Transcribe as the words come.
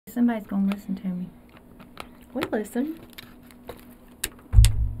Somebody's going to listen to me. We listen.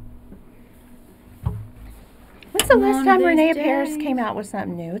 When's the last time Rene Paris came out with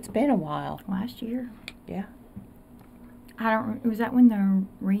something new? It's been a while. Last year. Yeah. Was that when the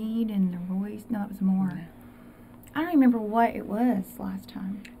Reed and the Royce? No, it was more. Yeah. I don't remember what it was last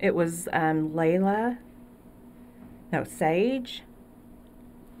time. It was Layla. No, Sage.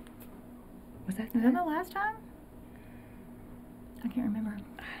 Was that the last time? I can't remember.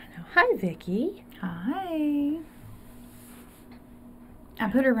 I don't know. Hi, Vicky. Hi. I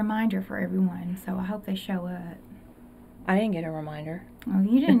put a reminder for everyone, so I hope they show up. I didn't get a reminder. Oh,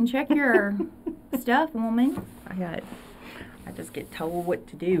 you didn't check your stuff, woman. I just get told what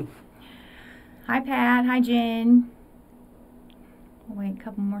to do. Hi, Pat. Hi, Jen. Wait a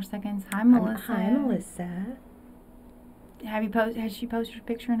couple more seconds. Hi, Melissa. Hi, Melissa. Has she posted a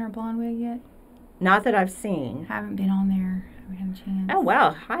picture in her blonde wig yet? Not that I've seen. Haven't been on there. Haven't had a chance. Oh,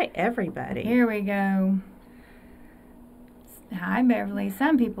 wow. Hi, everybody. Here we go. Hi, Beverly.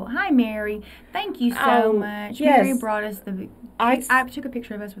 Some people. Hi, Mary. Thank you so much. Yes. Mary brought us the... I took a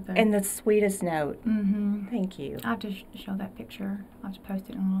picture of us with her. And the sweetest note. Mm-hmm. Thank you. I'll have to show that picture. I'll have to post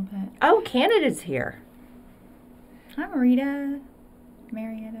it in a little bit. Oh, Canada's here. Hi, Marietta.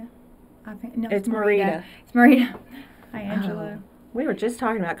 Marietta. I think no, it's Marita. It's Marita. Hi, Angela. Oh, we were just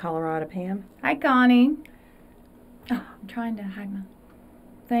talking about Colorado, Pam. Hi, Connie. Oh, I'm trying to hide my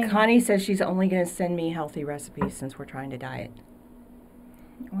thing. Connie says she's only going to send me healthy recipes since we're trying to diet.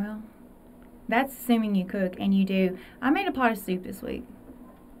 Well, that's assuming you cook, and you do. I made a pot of soup this week.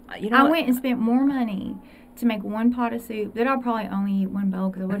 You know I went and spent more money to make one pot of soup that I'll probably only eat one bowl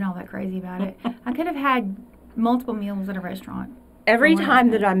because I wasn't all that crazy about it. I could have had multiple meals at a restaurant. Every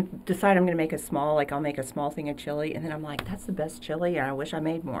time that I decide I'm going to make a small, like I'll make a small thing of chili, and then I'm like, that's the best chili, and I wish I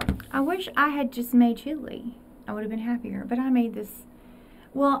made more. I wish I had just made chili. I would have been happier. But I made this.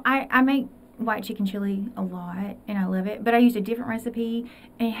 Well, I make white chicken chili a lot, and I love it. But I used a different recipe,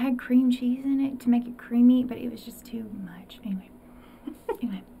 and it had cream cheese in it to make it creamy, but it was just too much. Anyway,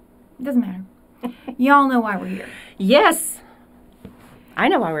 it doesn't matter. Y'all know why we're here. Yes, I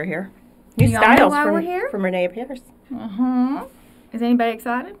know why we're here. New styles from Rene Paris. Is anybody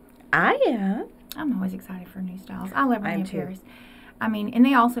excited? I am. I'm always excited for new styles. I love Rene Paris. I mean, and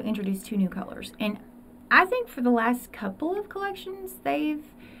they also introduced 2 new colors, and I think for the last couple of collections they've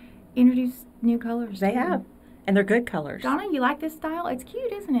introduced new colors. They have. And they're good colors. Donna, you like this style? It's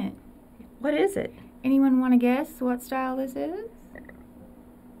cute, isn't it? What is it? Anyone want to guess what style this is?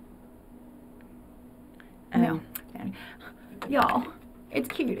 No. Y'all, it's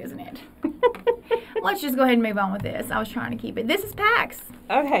cute, isn't it? Let's just go ahead and move on with this. I was trying to keep it. This is Pax.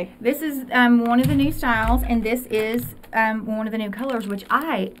 Okay. This is one of the new styles, and this is one of the new colors, which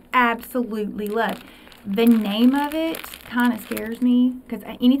I absolutely love. The name of it kind of scares me because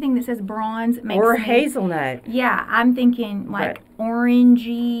anything that says bronze makes or hazelnut. Yeah, I'm thinking like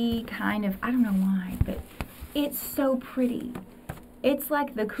orangey kind of. I don't know why, but it's so pretty. It's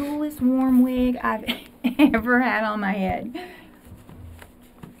like the coolest warm wig I've ever had on my head.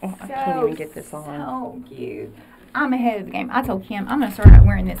 Oh, I can't even get this on. So cute. I'm ahead of the game. I told Kim I'm going to start out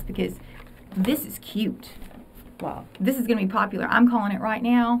wearing this because this is cute. Wow. This is going to be popular. I'm calling it right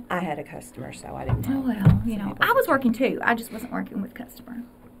now. I had a customer, so I didn't know. Oh, well, you know. I was working too. I just wasn't working with customer.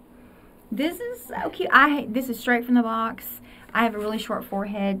 This is so cute. This is straight from the box. I have a really short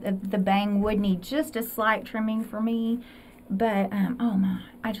forehead. The bang would need just a slight trimming for me. But, oh my,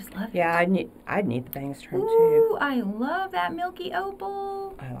 I just love it. Yeah, I'd need the bangs trimmed too. Ooh, I love that Milky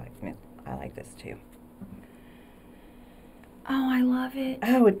Opal. I like this too. Oh, I love it.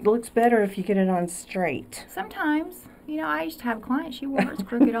 Oh, it looks better if you get it on straight. Sometimes. You know, I used to have a client, she wore hers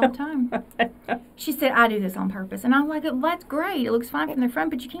crooked all the time. She said, I do this on purpose. And I'm like, that's great. It looks fine from the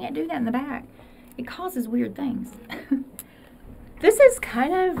front, but you can't do that in the back. It causes weird things. This is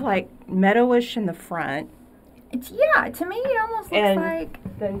kind of like meadowish in the front. Yeah, to me it almost looks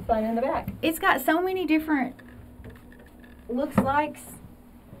like... then fun in the back. It's got so many different looks likes.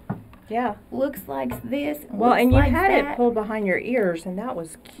 Yeah. Looks like this. Well, and you had it pulled behind your ears, and that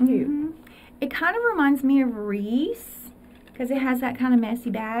was cute. It kind of reminds me of Reese, because it has that kind of messy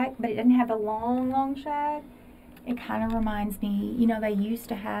back, but it doesn't have the long, long shag. It kind of reminds me, you know, they used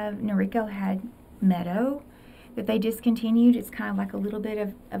to have, Noriko had Meadow that they discontinued. It's kind of like a little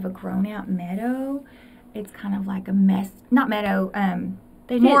bit of a grown-out Meadow. It's kind of like a not Meadow,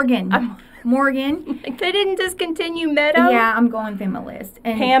 Morgan. Morgan. They didn't discontinue Meadow? Yeah, I'm going through my list.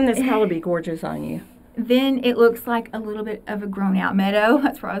 And Pam, this color be gorgeous on you. Then it looks like a little bit of a grown-out Meadow.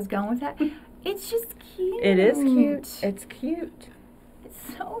 That's where I was going with that. It's just cute. It is cute. It's cute.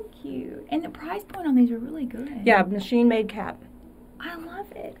 It's so cute. And the price point on these are really good. Yeah, machine-made cap. I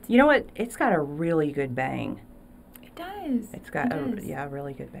love it. You know what? It's got a really good bang. It does. It's got a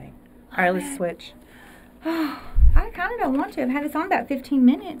really good bang. All right, let's switch. I kind of don't want to. I've had this on about 15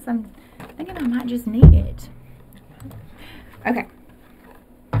 minutes. I'm thinking I might just need it. Okay.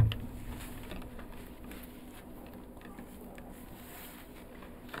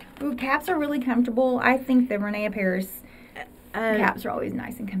 Ooh, caps are really comfortable. I think the Rene Paris caps are always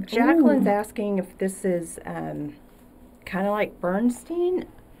nice and comfortable. Jacqueline's asking if this is kind of like Bernstein.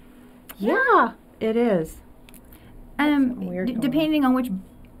 Yeah, it is. Depending on which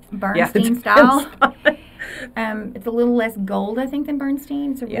Bernstein style. It's a little less gold, I think, than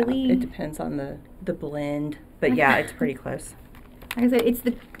Bernstein. It's a really... it depends on the blend. But yeah, it's pretty close. Like I said, it's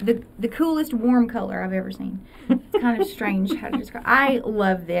the coolest warm color I've ever seen. It's kind of strange how to describe. I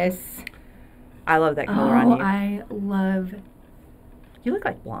love this. I love that color on you. I love... You look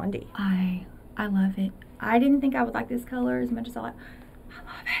like Blondie. I love it. I didn't think I would like this color as much as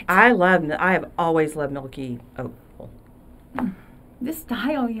I love it. I have always loved Milky Opal. This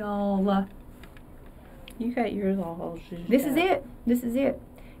style, y'all. You got yours all. This is it. This is it.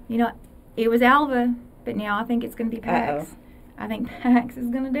 You know, it was Alva, but now I think it's going to be Pax. I think Pax is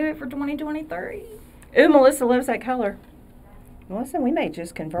going to do it for 2023. Ooh, Melissa loves that color. Melissa, we may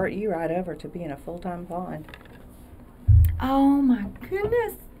just convert you right over to being a full-time blonde. Oh, my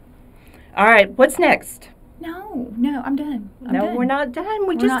goodness. All right, what's next? No, I'm done. We're not done.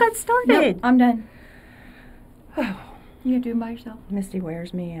 We just got started. No, I'm done. You do it by yourself. Misty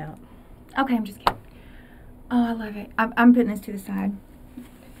wears me out. Okay, I'm just kidding. Oh, I love it. I'm putting this to the side.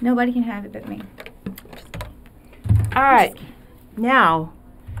 Nobody can have it but me. Just kidding. All right. Now,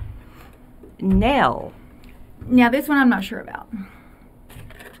 Nell. Now, this one I'm not sure about.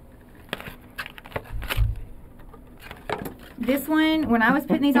 This one, when I was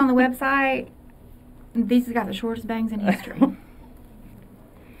putting these on the website, these have got the shortest bangs in history.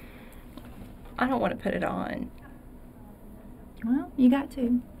 I don't want to put it on. Well, you got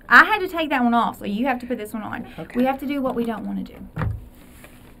to. I had to take that one off, so you have to put this one on. Okay. We have to do what we don't want to do.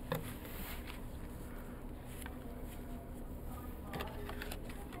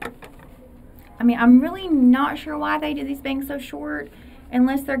 I mean, I'm really not sure why they do these bangs so short,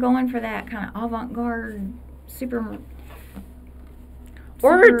 unless they're going for that kind of avant-garde, super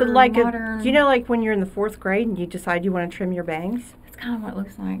like modern. you know, like when you're in the 4th grade and you decide you want to trim your bangs? That's kind of what it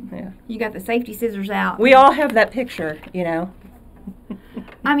looks like. Yeah. You got the safety scissors out. We all have that picture, you know.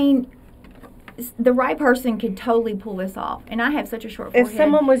 I mean, the right person could totally pull this off. And I have such a short forehead. If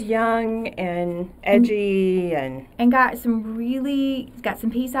someone was young and edgy and got some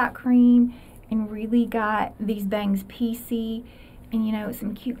peace out cream and really got these bangs piecey and, you know,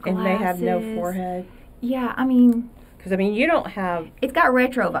 some cute glasses. And they have no forehead. Yeah, I mean... Because, I mean, you don't have... It's got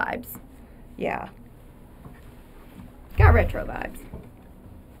retro vibes. Yeah. It's got retro vibes.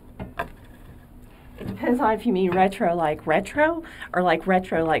 It depends on if you mean retro like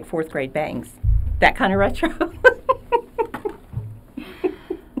 4th grade bangs. That kind of retro.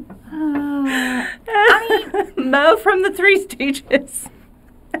 I mean... Mo from the Three Stooges.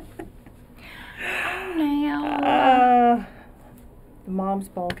 Oh, now. The mom's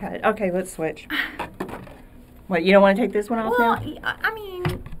bowl cut. Okay, let's switch. What, you don't want to take this one off now? Well, I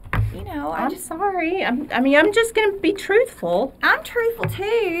mean, you know, I'm sorry. I'm just going to be truthful. I'm truthful,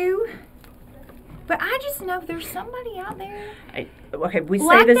 too. But I just know there's somebody out there. We say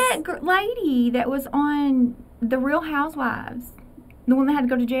like this. That lady that was on The Real Housewives. The one that had to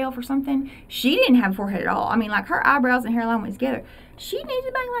go to jail for something. She didn't have a forehead at all. I mean, like, her eyebrows and hairline went together. She needs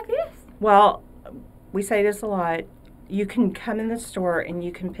a bang like this. Well, we say this a lot. You can come in the store and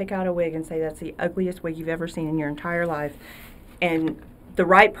you can pick out a wig and say that's the ugliest wig you've ever seen in your entire life. And the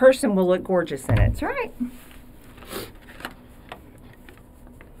right person will look gorgeous in it. That's right.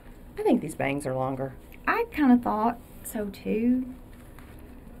 I think these bangs are longer. I kind of thought so too.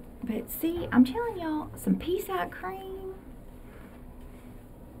 But see, I'm telling y'all, some peace out cream.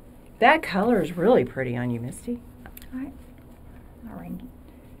 That color is really pretty on you, Misty. All right. All right.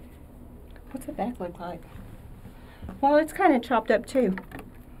 What's the back look like? Well, it's kind of chopped up too.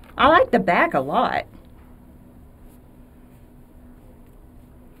 I like the back a lot.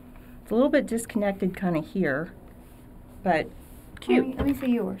 It's a little bit disconnected kind of here, but cute. Let me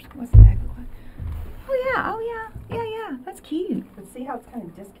see yours. What's the back look like? Oh yeah. That's cute. But see how it's kind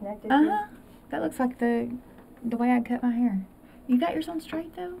of disconnected here? That looks like the way I cut my hair. You got yours on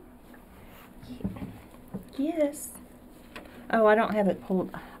straight though? Yes. Oh, I don't have it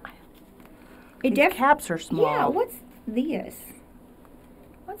pulled. These caps are small. Yeah, what's this?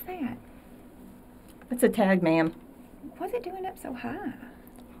 What's that? It's a tag, ma'am. What's it doing up so high?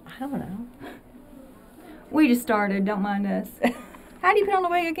 I don't know. We just started, don't mind us. How do you put on the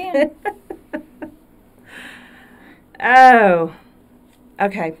wig again? Oh.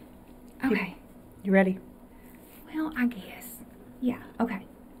 Okay. Okay. You ready? Well, I guess. Yeah, okay.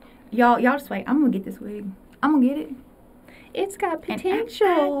 Y'all just wait. I'm going to get this wig. I'm going to get it. It's got And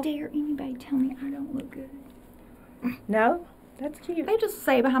potential. I dare anybody tell me I don't look good. No? That's cute. They just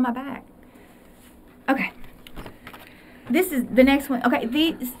say it behind my back. Okay. This is the next one.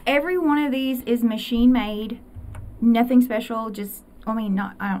 Okay, every one of these is machine made. Nothing special. Just, I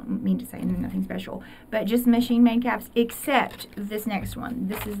don't mean to say nothing special, but just machine made caps, except this next one.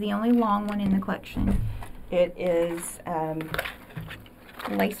 This is the only long one in the collection. It is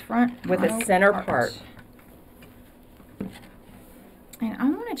Lace front with a center part. And I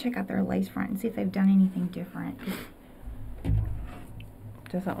want to check out their lace front and see if they've done anything different.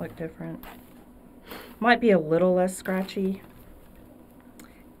 Doesn't look different. Might be a little less scratchy.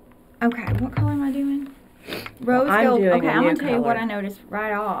 Okay, what color am I doing? Rose I'm gold. doing Okay, a I'm new going to tell you what color. I noticed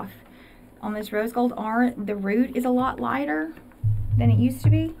right off. On this rose gold R, the root is a lot lighter than it used to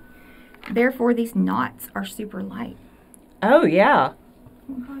be. Therefore, these knots are super light. Oh, yeah.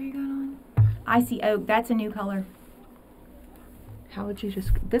 What color you got on? Icy oak. That's a new color. How would you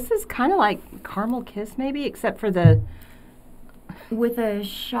just... This is kind of like Caramel Kiss, maybe, except for the... With a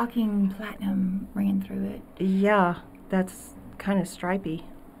shocking platinum ran through it. Yeah, that's kind of stripy.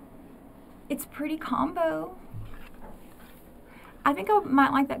 It's pretty combo. I think I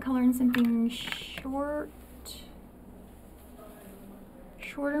might like that color in something shorter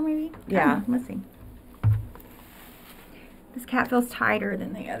maybe? Yeah. Let's see. This cap feels tighter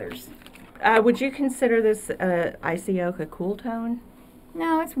than the others. Would you consider this Icy Oak a cool tone?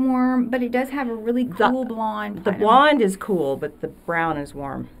 No, it's warm, but it does have a really cool blonde. The platinum. blonde is cool, but the brown is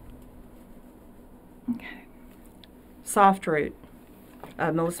warm. Okay. Soft root.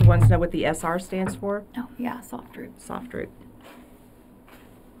 Melissa wants to know what the SR stands for. Oh, yeah, soft root. Soft root.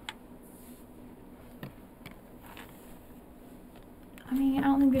 I mean, I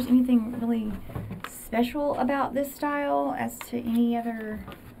don't think there's anything really special about this style as to any other.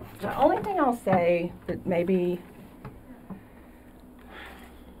 The only thing I'll say that maybe...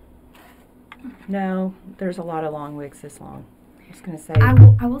 No, there's a lot of long wigs this long. I was going to say...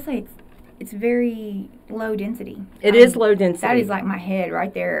 I will say it's very low density. It is low density. That is like my head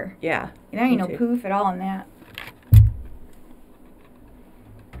right there. Yeah. And there ain't no too. poof at all in that.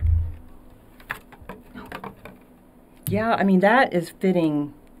 Yeah, I mean, that is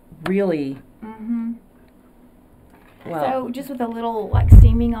fitting really well. So just with a little like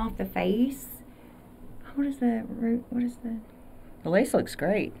steaming off the face. What is the root? What is the... The lace looks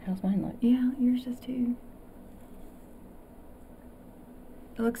great. How's mine look? Yeah, yours does too.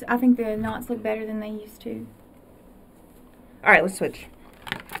 It looks. I think the knots look better than they used to. All right, let's switch.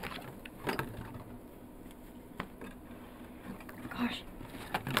 Gosh,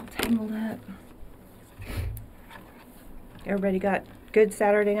 all tangled up. Everybody got good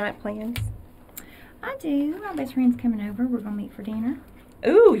Saturday night plans? I do. My best friend's coming over. We're gonna meet for dinner.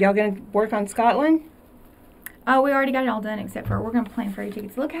 Ooh, y'all gonna work on Scotland? Oh, we already got it all done except for we're gonna plan for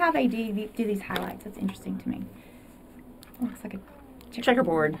tickets. Look how they do these highlights. That's interesting to me. Looks like a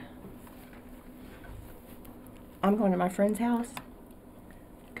Checkerboard. I'm going to my friend's house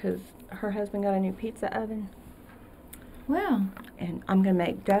because her husband got a new pizza oven. Well, And I'm going to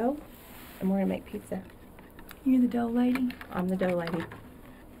make dough and we're going to make pizza. you're the dough lady. I'm the dough lady.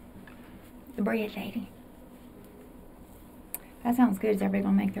 The bread lady. That sounds good. Is everybody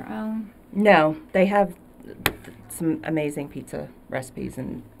gonna make their own? No, they have some amazing pizza recipes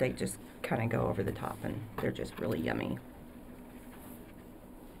and they just kind of go over the top and they're just really yummy.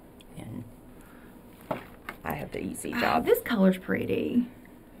 And I have the easy job. This color's pretty.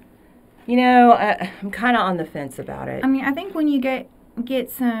 You know, I'm kind of on the fence about it. I mean, I think when you get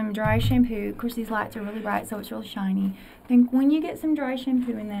some dry shampoo, of course these lights are really bright, so it's real shiny. I think when you get some dry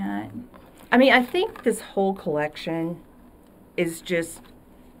shampoo in that. I mean, I think this whole collection is just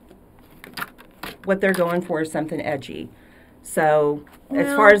what they're going for is something edgy. So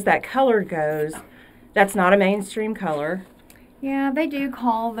as far as that color goes, that's not a mainstream color. Yeah, they do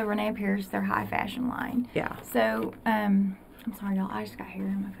call the Rene Pierce their high fashion line. Yeah. So, I'm sorry, y'all. I just got hair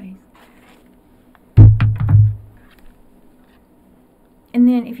in my face. And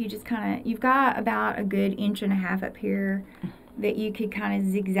then if you just you've got about a good 1.5 inches up here that you could kind of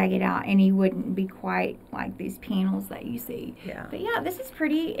zigzag it out and you wouldn't be quite like these panels that you see. Yeah. But yeah, this is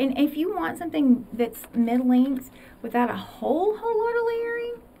pretty. And if you want something that's mid-length without a whole lot of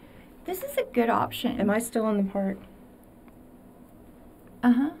layering, this is a good option. Am I still on the part?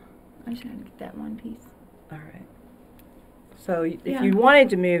 Uh-huh. I just had to get that one piece. All right. So if Yeah. you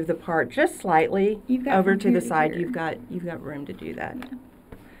wanted to move the part just slightly You've got over from to here the to side, here. you've got room to do that. Yeah.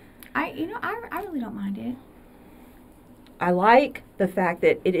 I really don't mind it. I like the fact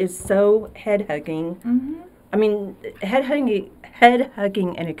that it is so head hugging. Mm-hmm. I mean, head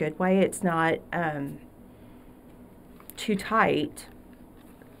hugging in a good way. It's not too tight.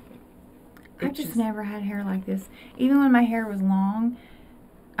 I've just never had hair like this. Even when my hair was long,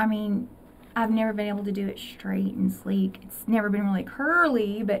 I mean, I've never been able to do it straight and sleek. It's never been really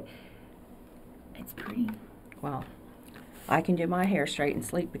curly, but it's pretty. Well, I can do my hair straight and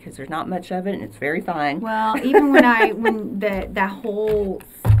sleek because there's not much of it and it's very fine. Well, even when that whole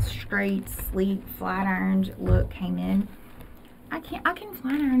straight, sleek, flat ironed look came in, I can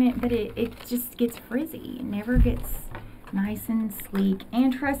flat iron it, but it just gets frizzy. It never gets nice and sleek.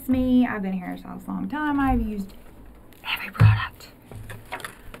 And trust me, I've been a hairstylist a long time. I've used every product.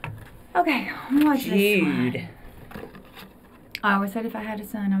 Okay, what's this Jude. one? I always said if I had a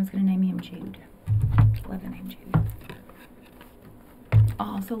son, I was going to name him Jude. Love the name Jude. I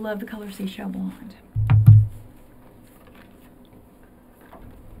also love the color Seashell Blonde.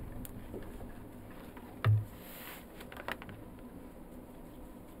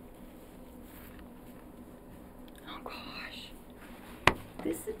 Oh gosh.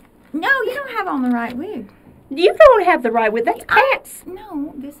 This is... No, you don't have on the right wig. You don't have the right width. That's Pat's.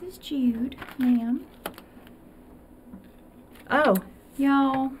 No, this is Jude, ma'am. Oh.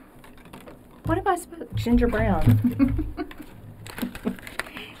 Y'all. What am I supposed ginger brown?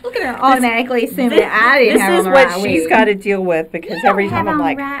 Look at her automatically assuming that I didn't have on the right This is what she's wig. got to deal with because You every don't time have I'm on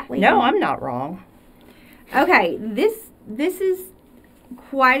like, the right wig. no, I'm not wrong. Okay, this is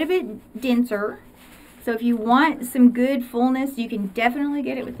quite a bit denser. So if you want some good fullness, you can definitely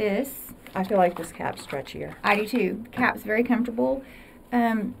get it with this. I feel like this cap's stretchier. I do too. The cap's very comfortable.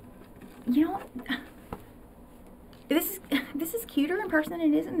 You know, this is cuter in person than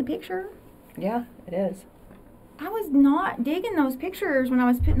it is in the picture. Yeah, it is. I was not digging those pictures when I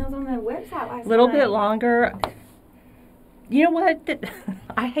was putting those on the website last night. A little bit longer. You know what?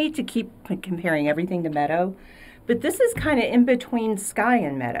 I hate to keep comparing everything to Meadow, but this is kind of in between Sky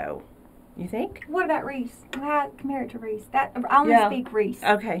and Meadow. You think? What about Reese? Compare it to Reese. I only speak Reese.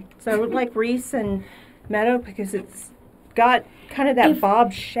 Okay, so like Reese and Meadow because it's got kind of that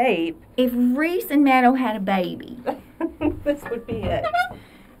bob shape. If Reese and Meadow had a baby, This would be it.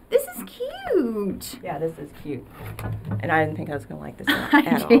 this is cute. Yeah, this is cute. And I didn't think I was going to like this at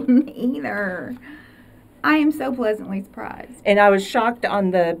I all. didn't either. I am so pleasantly surprised. And I was shocked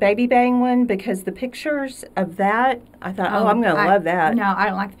on the Baby Bang one because the pictures of that, I thought, oh I'm going to love that. No, I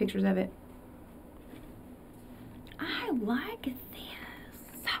don't like the pictures of it. I like this.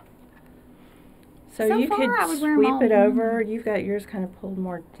 So So you far, could I would wear 'em all. sweep it over. You've got yours kind of pulled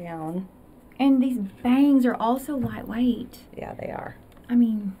more down. And these bangs are also lightweight. Yeah, they are. I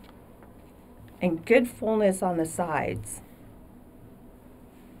mean, And good fullness on the sides.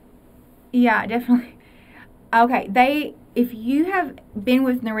 yeah, definitely. Okay, if you have been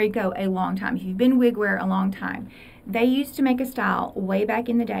with Noriko a long time, if you've been wig wear a long time, they used to make a style way back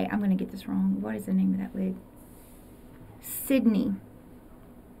in the day. I'm going to get this wrong. What is the name of that wig? Sydney.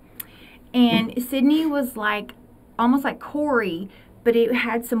 And Sydney was like, almost like Corey, but it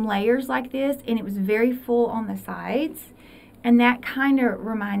had some layers like this, and it was very full on the sides. And that kind of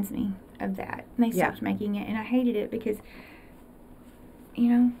reminds me of that. And they stopped making it, and I hated it because, you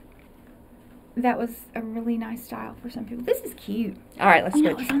know, that was a really nice style for some people. This is cute. All right, let's You know,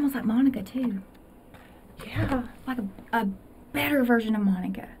 switch. it's almost like Monica, too. Yeah. Like a better version of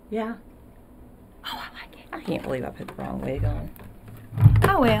Monica. Yeah. Oh, I like it. I can't believe I put the wrong wig on.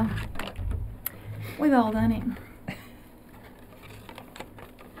 Oh, well. We've all done it.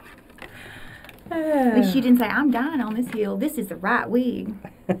 At least you didn't say, I'm dying on this hill. This is the right wig.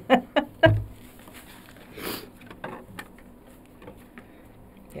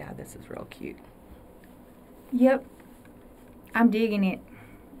 Yeah, this is real cute. Yep. I'm digging it.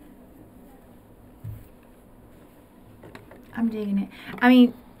 I'm digging it. I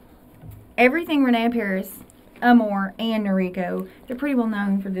mean, everything Rene Paris, Amore, and Noriko, they're pretty well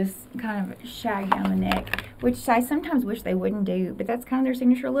known for this kind of shaggy on the neck, which I sometimes wish they wouldn't do, but that's kind of their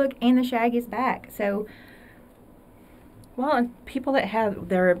signature look, and the shag is back. So, well, and people that have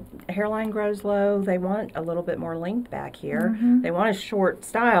their hairline grows low, they want a little bit more length back here. Mhm. They want a short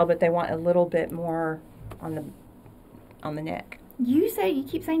style, but they want a little bit more on the neck. you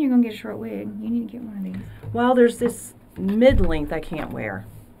keep saying you're going to get a short wig. You need to get one of these. Well, there's this mid-length I can't wear.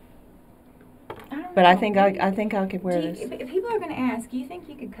 I don't But know. I think I could wear this. If people are going to ask, do you think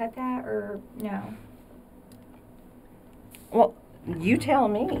you could cut that or no? Well, you tell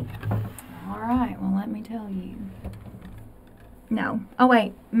me. All right, well, let me tell you. No. Oh,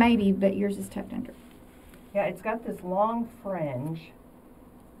 wait. Maybe, but yours is tucked under. Yeah, it's got this long fringe.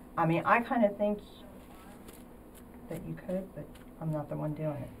 I mean, I kind of think that you could, but I'm not the one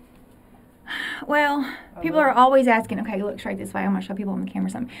doing it. Well, people are always asking, okay, look straight this way. I'm going to show people on the camera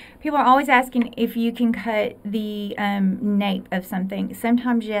something. People are always asking if you can cut the nape of something.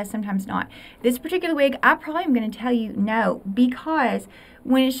 Sometimes yes, sometimes not. This particular wig, I probably am going to tell you no, because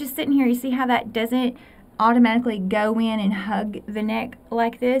when it's just sitting here, you see how that doesn't automatically go in and hug the neck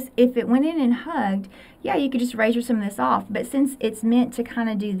like this? If it went in and hugged, yeah, you could just razor some of this off. But since it's meant to kind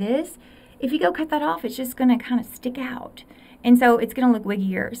of do this, if you go cut that off, it's just going to kind of stick out. And so it's going to look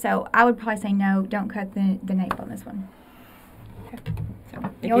wiggier. So I would probably say no, don't cut the nape on this one. Okay. So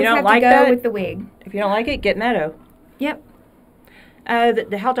you always have to go with the wig. If you don't like it, get Meadow. Yep.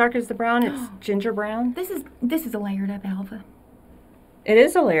 How dark is the brown? It's ginger brown. This is a layered up alpha. It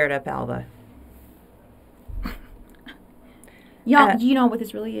is a layered up alpha. Y'all, do you know what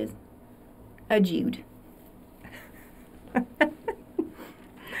this really is? A Jude.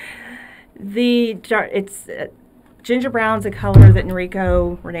 Ginger brown's a color that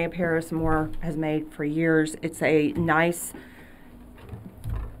Rene Paris Moore has made for years. It's a nice,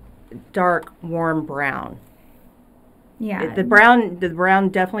 dark, warm brown. Yeah. The brown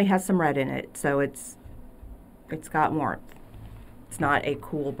definitely has some red in it, so it's got warmth. It's not a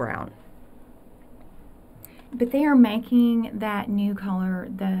cool brown. But they are making that new color,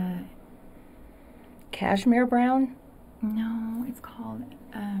 the cashmere brown? No, it's called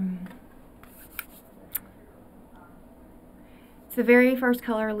it's the very first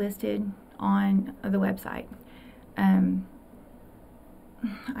color listed on the website. I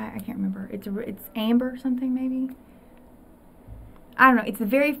can't remember. It's amber something maybe. I don't know. It's the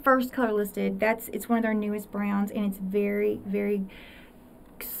very first color listed. It's one of their newest browns, and it's very, very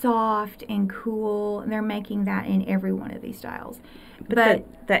soft and cool. They're making that in every one of these styles.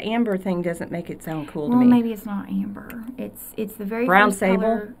 But the amber thing doesn't make it sound cool to me. Well, maybe it's not amber. It's the very brown first sable.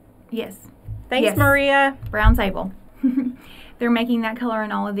 Color. Yes. Thanks, yes. Maria. Brown sable. They're making that color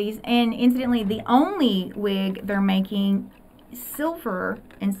in all of these. And incidentally, the only wig they're making silver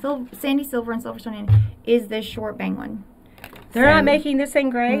and sandy silver and silverstone in is this short bang one. They're not making this in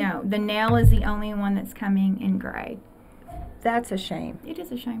gray? No, the Nell is the only one that's coming in gray. That's a shame. It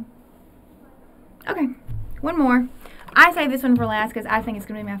is a shame. Okay, one more. I saved this one for last because I think it's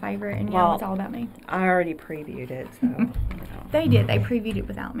going to be my favorite, and you know it's all about me. I already previewed it, so. You know. They did. They previewed it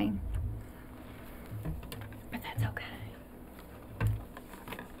without me. But that's okay.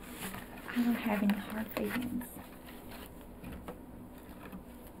 I don't have any hard feelings.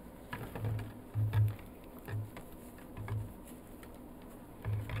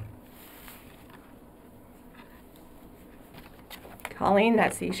 Colleen,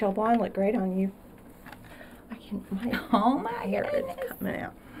 that seashell blonde looked great on you. Oh my hair is coming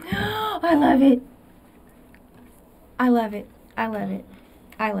out. I love it. I love it. I love it.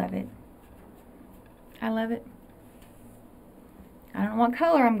 I love it. I love it. I don't know what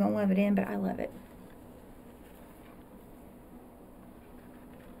color I'm going to love it in, but I love it.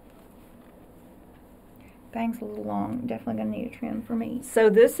 Bang's a little long. Definitely going to need a trim for me. So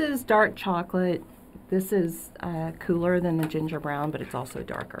this is dark chocolate. This is cooler than the ginger brown, but it's also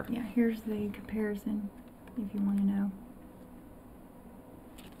darker. Yeah, here's the comparison if you want to know.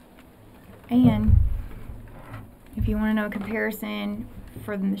 And if you want to know a comparison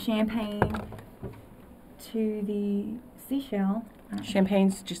from the champagne to the seashell.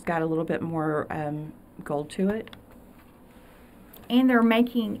 Champagne's just got a little bit more gold to it. And they're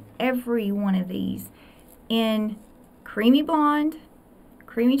making every one of these in creamy blonde,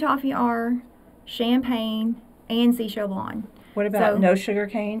 creamy toffee R, champagne, and seashell blonde. What about no sugar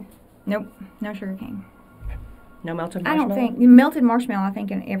cane? Nope, no sugar cane. No melted marshmallow? I don't think. Melted marshmallow, I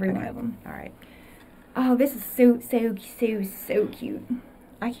think, in every one of them. All right. Oh, this is so cute.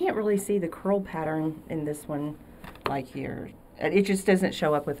 I can't really see the curl pattern in this one like here. It just doesn't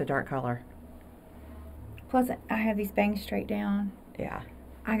show up with the dark color. Plus, I have these bangs straight down. Yeah.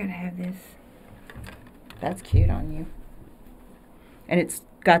 I gotta have this. That's cute on you. And it's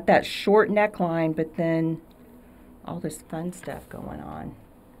got that short neckline, but then all this fun stuff going on.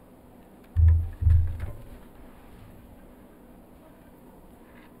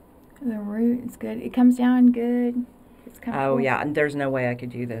 The root is good. It comes down good. It's oh, yeah. And there's no way I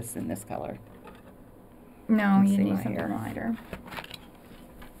could do this in this color. No, you need something lighter.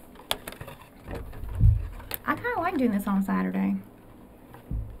 I kind of like doing this on Saturday.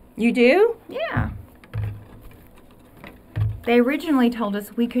 You do? Yeah. They originally told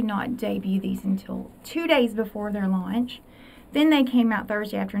us we could not debut these until 2 days before their launch Then they came out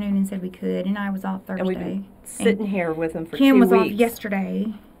Thursday afternoon and said we could, and I was off Thursday. And we've been sitting here with them for Kim 2 was weeks. off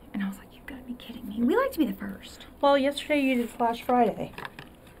yesterday, and I was like, you've got to be kidding me. We like to be the first. Well, yesterday you did Flash Friday.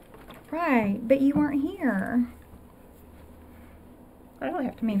 Right, but you weren't here. I don't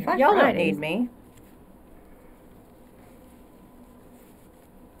have to. I mean, be here. Flash Y'all don't Fridays. need me.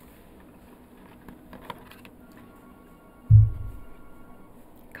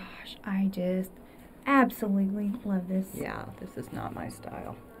 Gosh, I just absolutely love this. Yeah, this is not my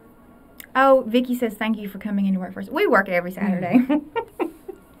style. Oh, Vicky says thank you for coming into work first. We work every Saturday.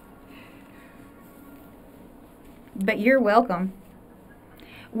 But you're welcome.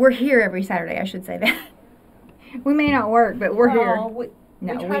 We're here every Saturday, I should say that. We may not work, but we're here. We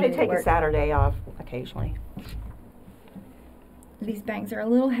No, try we to do take a work. Saturday off occasionally. These bangs are a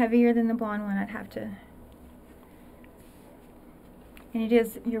little heavier than the blonde one. I'd have to. And it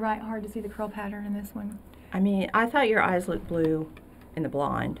is, you're right, hard to see the curl pattern in this one. I mean, I thought your eyes looked blue in the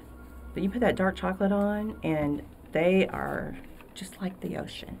blonde, but you put that dark chocolate on, and they are just like the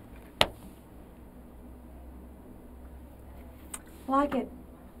ocean. I like it.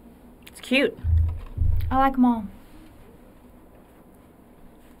 It's cute. I like them all.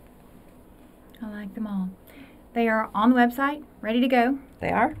 I like them all. They are on the website, ready to go.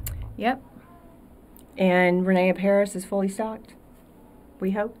 They are. Yep. And Rene Paris is fully stocked.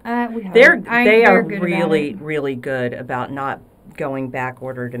 We hope. We hope. They are good about really, it. really good about not going back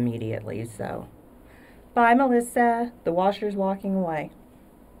ordered immediately. So, bye, Melissa. The washer's walking away.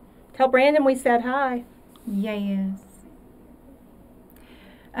 Tell Brandon we said hi. Yes.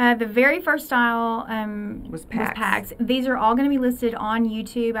 The very first style Was Packs. Packs. These are all going to be listed on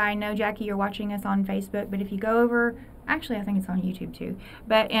YouTube. I know, Jackie, you're watching us on Facebook, but if you go over, actually, I think it's on YouTube too,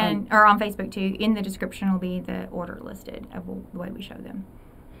 but or on Facebook too. In the description will be the order listed of the way we show them.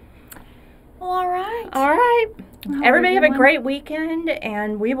 Well, all right. All right. Well, Everybody have a everyone- great weekend,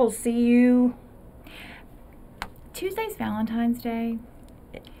 and we will see you. Tuesday's Valentine's Day,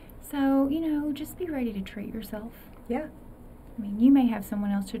 so just be ready to treat yourself. Yeah. I mean, you may have someone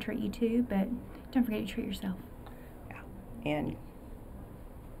else to treat you to, but don't forget to treat yourself. And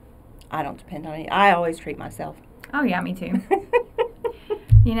I don't depend on it. I always treat myself. Oh yeah, me too.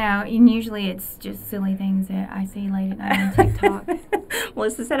 And usually it's just silly things that I see late at night on TikTok.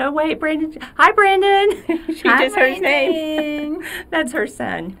 Melissa said, "Oh wait, Brandon. Hi, Brandon." She Hi, just heard his name. Brandon. That's her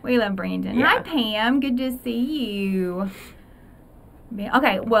son. We love Brandon. Yeah. Hi, Pam. Good to see you.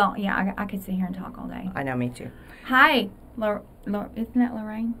 Okay, well, yeah, I could sit here and talk all day. I know, me too. Hi, isn't that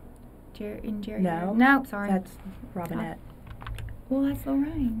Lorraine? Jerry? No. Nope, sorry. That's Robinette. Well, that's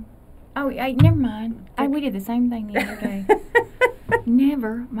Lorraine. Oh, never mind. We did the same thing the other day.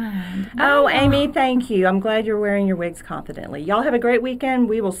 Never mind. Oh, Bye. Amy, thank you. I'm glad you're wearing your wigs confidently. Y'all have a great weekend.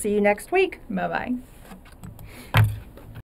 We will see you next week. Bye-bye.